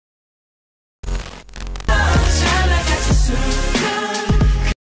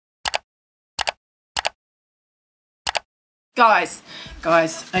Guys,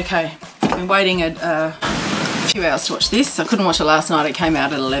 okay. I've been waiting a few hours to watch this. I couldn't watch it last night. It came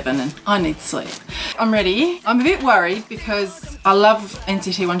out at 11 and I need sleep. I'm ready. I'm a bit worried because I love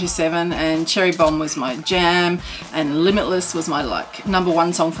NCT 127 and Cherry Bomb was my jam and Limitless was my like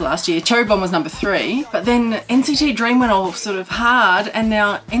 #1 song for last year. Cherry Bomb was #3, but then NCT Dream went all sort of hard and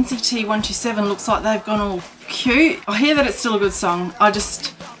now NCT 127 looks like they've gone all cute. I hear that it's still a good song. I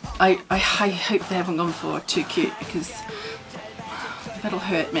hope they haven't gone for too cute because that'll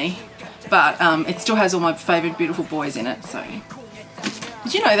hurt me. But it still has all my favourite beautiful boys in it, so.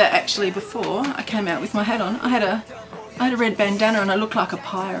 Did you know that actually before I came out with my hat on, I had a red bandana and I looked like a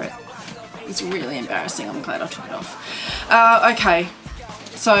pirate. It was really embarrassing. I'm glad I took it off. Okay,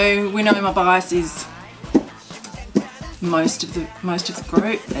 so we know my bias is most of the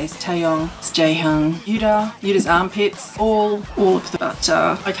group. There's Taeyong, it's Jaehyun, Yuda's armpits, all of the. But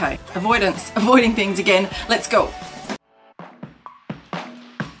okay, avoiding things again. Let's go.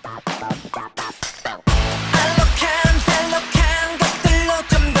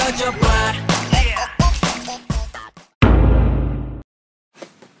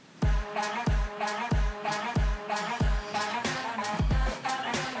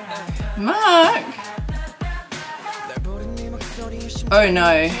 Mark! Oh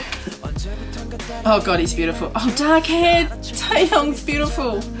no. Oh god, he's beautiful. Oh, dark hair! Taeyong's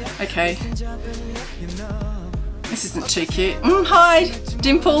beautiful. Okay. This isn't too cute. Hi!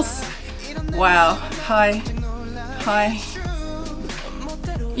 Dimples! Wow. Hi.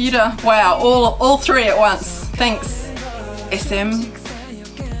 Yuda. Wow, all three at once. Thanks. SM.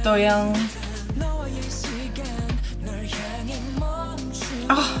 Doyoung.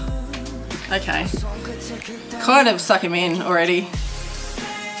 Oh. Okay. Kind of suck him in already.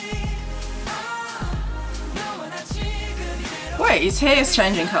 Wait, his hair's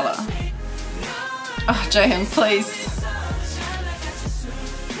changing colour. Oh, Jaehyun, please.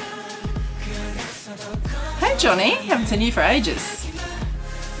 Hey Johnny, haven't seen you for ages.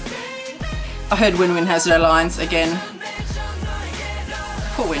 I heard Win Win has no lines again.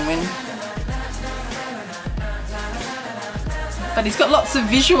 Poor Win Win. But he's got lots of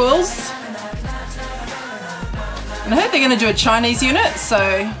visuals. And I heard they're going to do a Chinese unit,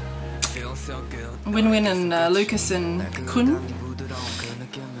 so Win Win and Lucas and Kun.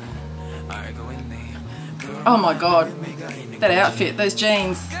 Oh my god, that outfit, those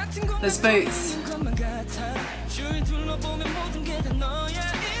jeans, those boots.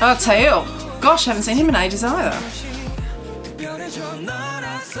 Oh, Taeyong. Gosh, I haven't seen him in ages either.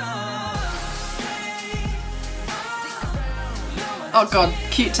 Oh god,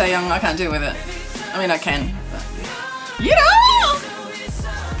 cute Taeyong, I can't deal with it. I mean, I can, but.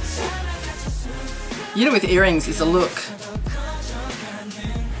 Yuda with earrings is a look.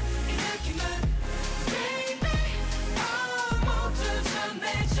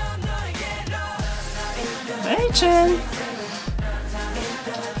 Hey Chen.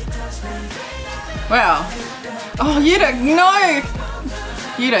 Wow. Oh, Yuda, no!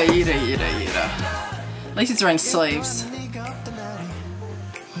 Yuda. At least he's wearing sleeves.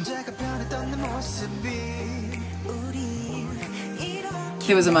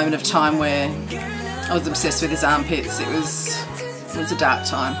 There was a moment of time where I was obsessed with his armpits. It was a dark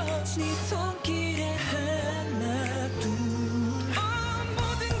time.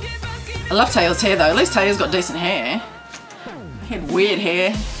 I love Taeyeon's hair though. At least Taeyeon's got decent hair. He had weird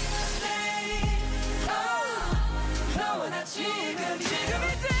hair.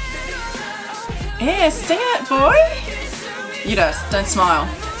 Yeah, sing it, boy. Yuda, don't smile.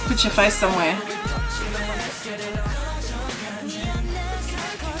 Put your face somewhere.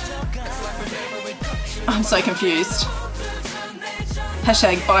 I'm so confused.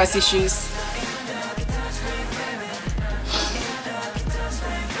 Hashtag bias issues.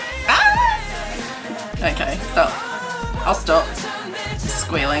 Ah! Okay, stop. I'll stop. I'm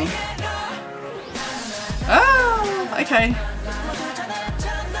squealing. Oh, okay.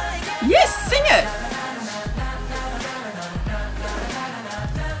 Yes, sing it!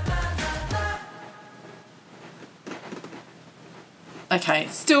 Okay,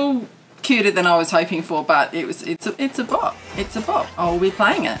 still cuter than I was hoping for, but it's a bop. It's a bop. I'll be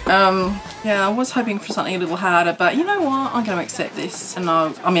playing it. Yeah, I was hoping for something a little harder, but you know what? I'm going to accept this. And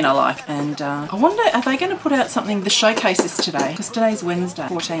I like. And I wonder, are they going to put out something? The showcase is today, because today's Wednesday,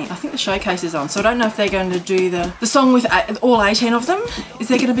 14th. I think the showcase is on, so I don't know if they're going to do the song with all 18 of them. Is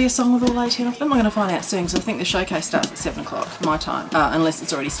there going to be a song with all 18 of them? I'm going to find out soon, because I think the showcase starts at 7 o'clock my time, unless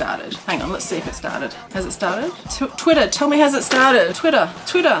it's already started. Hang on, let's see if it started. Has it started? Twitter, tell me, has it started? Twitter.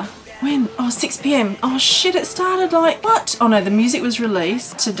 When? Oh, 6 p.m. Oh shit, it started like, what? Oh no, the music was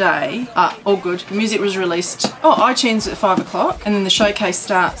released today. All good. The music was released, iTunes at 5 o'clock, and then the showcase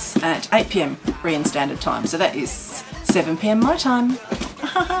starts at 8 p.m. Korean Standard Time. So that is 7 p.m. my time.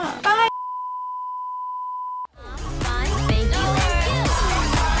 Bye.